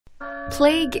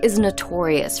Plague is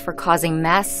notorious for causing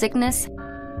mass sickness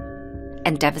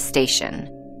and devastation.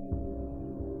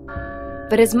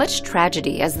 But as much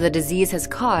tragedy as the disease has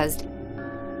caused,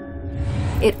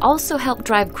 it also helped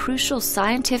drive crucial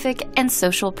scientific and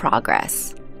social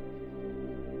progress.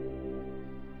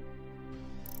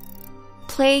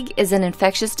 Plague is an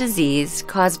infectious disease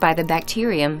caused by the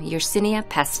bacterium Yersinia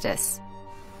pestis.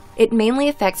 It mainly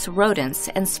affects rodents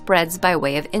and spreads by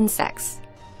way of insects.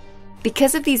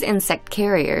 Because of these insect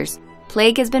carriers,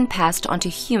 plague has been passed on to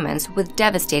humans with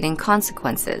devastating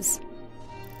consequences.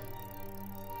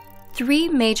 3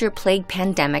 major plague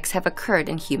pandemics have occurred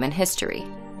in human history.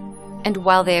 And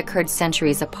while they occurred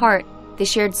centuries apart, they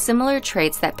shared similar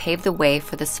traits that paved the way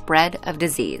for the spread of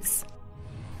disease.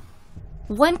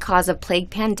 One cause of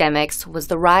plague pandemics was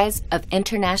the rise of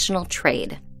international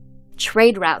trade.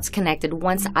 Trade routes connected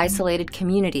once isolated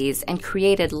communities and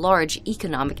created large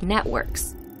economic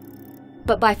networks.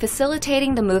 But by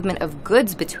facilitating the movement of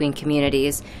goods between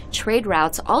communities, trade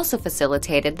routes also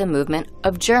facilitated the movement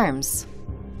of germs.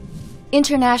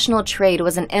 International trade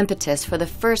was an impetus for the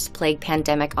first plague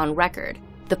pandemic on record,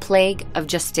 the Plague of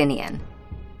Justinian.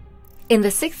 In the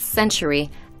 6th century,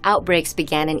 outbreaks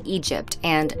began in Egypt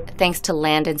and, thanks to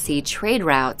land and sea trade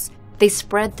routes, they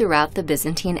spread throughout the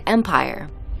Byzantine Empire.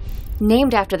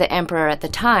 Named after the emperor at the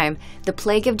time, the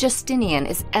Plague of Justinian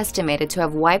is estimated to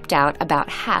have wiped out about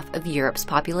half of Europe's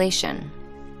population.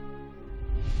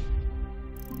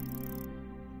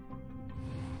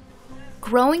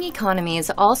 Growing economies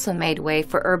also made way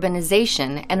for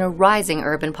urbanization and a rising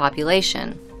urban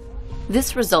population.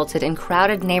 This resulted in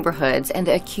crowded neighborhoods and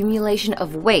the accumulation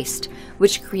of waste,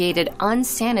 which created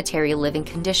unsanitary living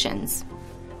conditions.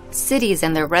 Cities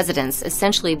and their residents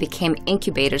essentially became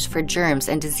incubators for germs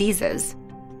and diseases.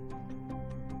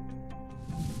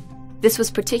 This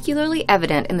was particularly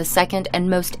evident in the second and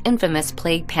most infamous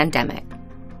plague pandemic.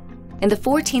 In the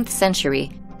 14th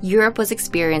century, Europe was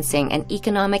experiencing an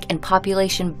economic and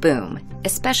population boom,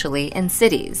 especially in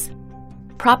cities.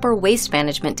 Proper waste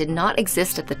management did not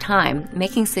exist at the time,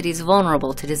 making cities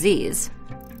vulnerable to disease.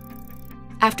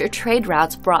 After trade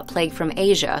routes brought plague from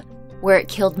Asia, where it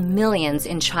killed millions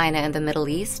in China and the Middle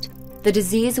East, the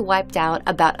disease wiped out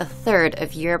about 1/3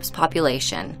 of Europe's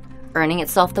population, earning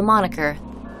itself the moniker,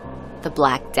 the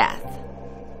Black Death.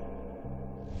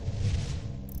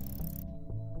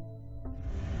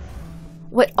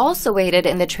 What also aided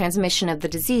in the transmission of the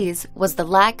disease was the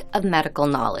lack of medical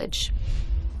knowledge.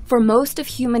 For most of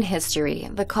human history,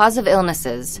 the cause of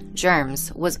illnesses,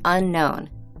 germs, was unknown,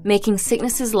 making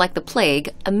sicknesses like the plague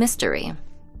a mystery.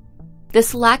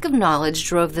 This lack of knowledge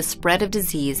drove the spread of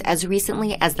disease as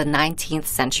recently as the 19th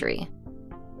century.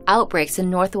 Outbreaks in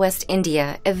northwest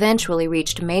India eventually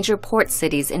reached major port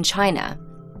cities in China.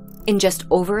 In just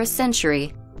over a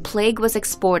century, plague was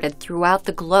exported throughout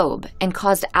the globe and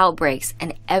caused outbreaks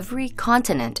in every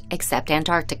continent except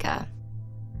Antarctica,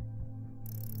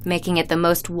 making it the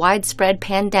most widespread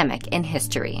pandemic in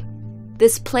history.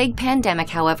 This plague pandemic,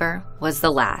 however, was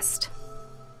the last.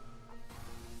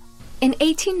 In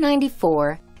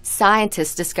 1894,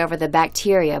 scientists discovered the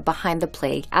bacteria behind the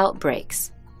plague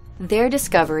outbreaks. Their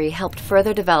discovery helped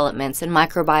further developments in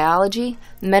microbiology,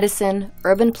 medicine,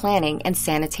 urban planning, and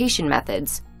sanitation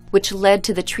methods, which led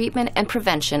to the treatment and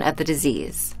prevention of the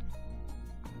disease.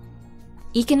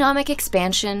 Economic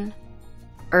expansion,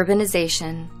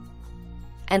 urbanization,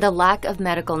 and a lack of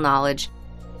medical knowledge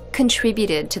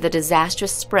contributed to the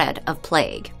disastrous spread of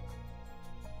plague.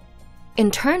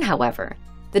 In turn, however,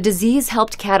 the disease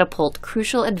helped catapult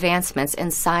crucial advancements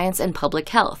in science and public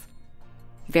health,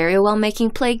 very well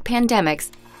making plague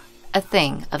pandemics a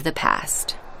thing of the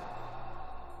past.